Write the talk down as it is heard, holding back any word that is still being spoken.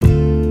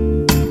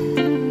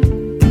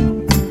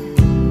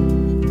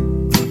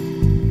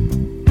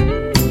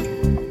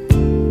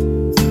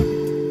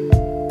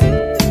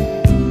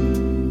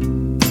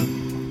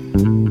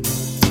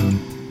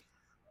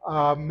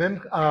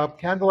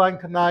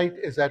candlelighting tonight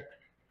is at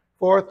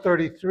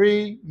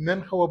 4:33.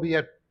 Mincha will be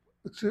at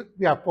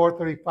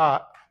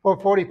 4:35,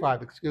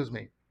 4:45. Excuse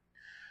me.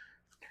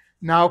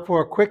 Now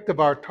for a quick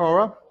Devar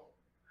Torah.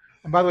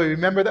 And by the way,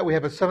 remember that we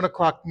have a 7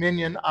 o'clock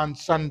minyan on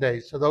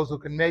Sundays. So those who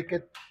can make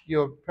it,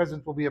 your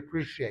presence will be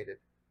appreciated.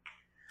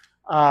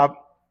 Uh,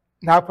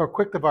 now for a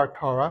quick Devar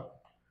Torah.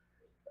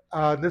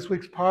 This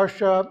week's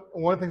Parsha,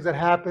 one of the things that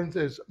happens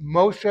is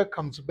Moshe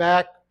comes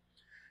back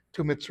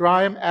to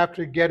Mitzrayim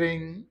after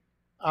getting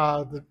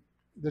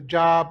the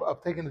job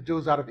of taking the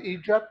Jews out of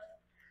Egypt.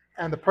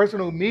 And the person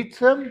who meets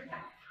him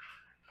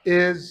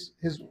is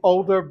his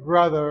older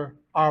brother,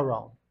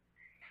 Aaron.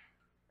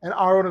 And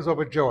Aaron is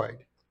overjoyed.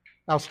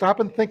 Now stop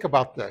and think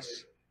about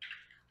this.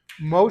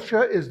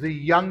 Moshe is the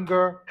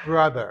younger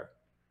brother,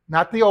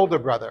 not the older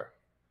brother.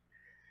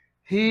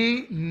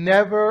 He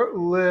never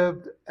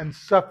lived and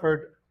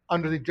suffered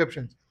under the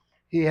Egyptians.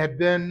 He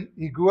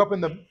grew up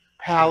in the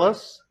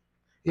palace.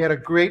 He had a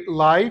great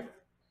life.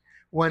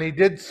 When he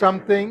did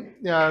something,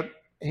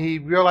 he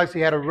realized he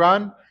had to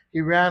run.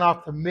 He ran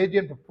off to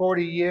Midian for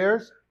 40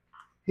 years.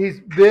 He's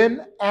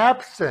been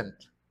absent.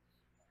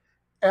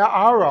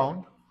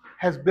 Aaron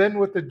has been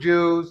with the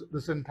Jews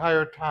this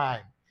entire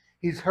time.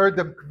 He's heard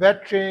them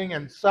kvetching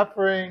and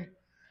suffering.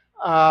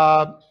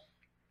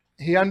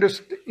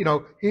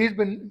 He's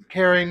been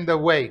carrying the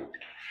weight.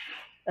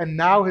 And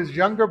now his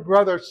younger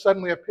brother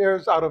suddenly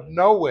appears out of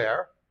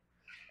nowhere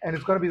and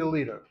is going to be the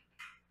leader.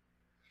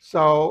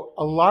 So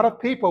a lot of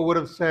people would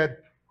have said,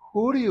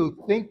 who do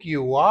you think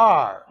you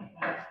are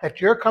that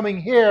you're coming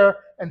here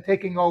and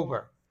taking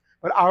over?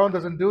 But Aaron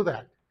doesn't do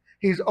that.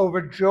 He's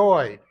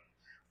overjoyed.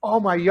 Oh,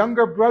 my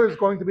younger brother is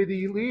going to be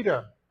the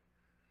leader.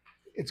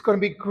 It's going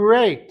to be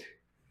great.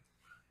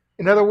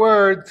 In other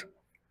words,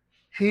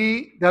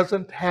 he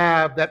doesn't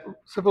have that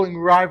sibling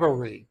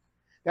rivalry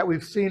that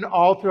we've seen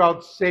all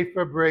throughout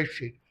Sefer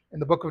Bereshit in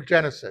the book of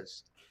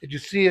Genesis. That you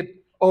see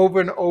it over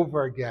and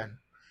over again.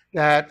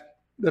 That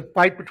the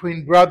fight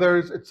between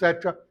brothers,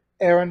 etc.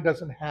 Aaron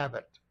doesn't have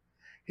it.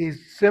 He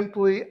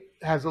simply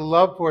has a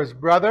love for his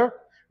brother,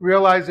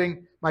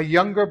 realizing my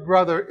younger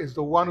brother is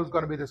the one who's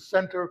going to be the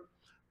center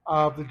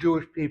of the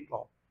Jewish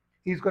people.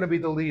 He's going to be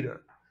the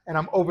leader. And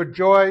I'm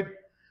overjoyed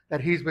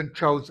that he's been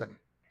chosen.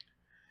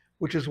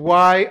 Which is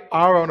why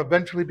Aaron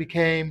eventually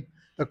became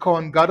the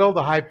Kohen Gadol,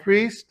 the high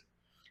priest,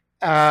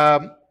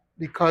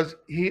 because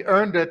he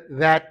earned it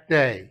that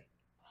day.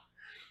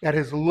 That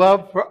his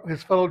love for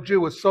his fellow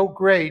Jew was so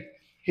great,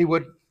 he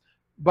would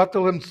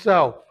buttle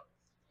himself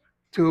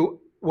to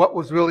what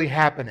was really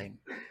happening.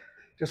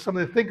 Just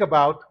something to think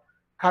about,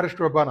 Kaddish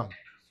Rabbanim.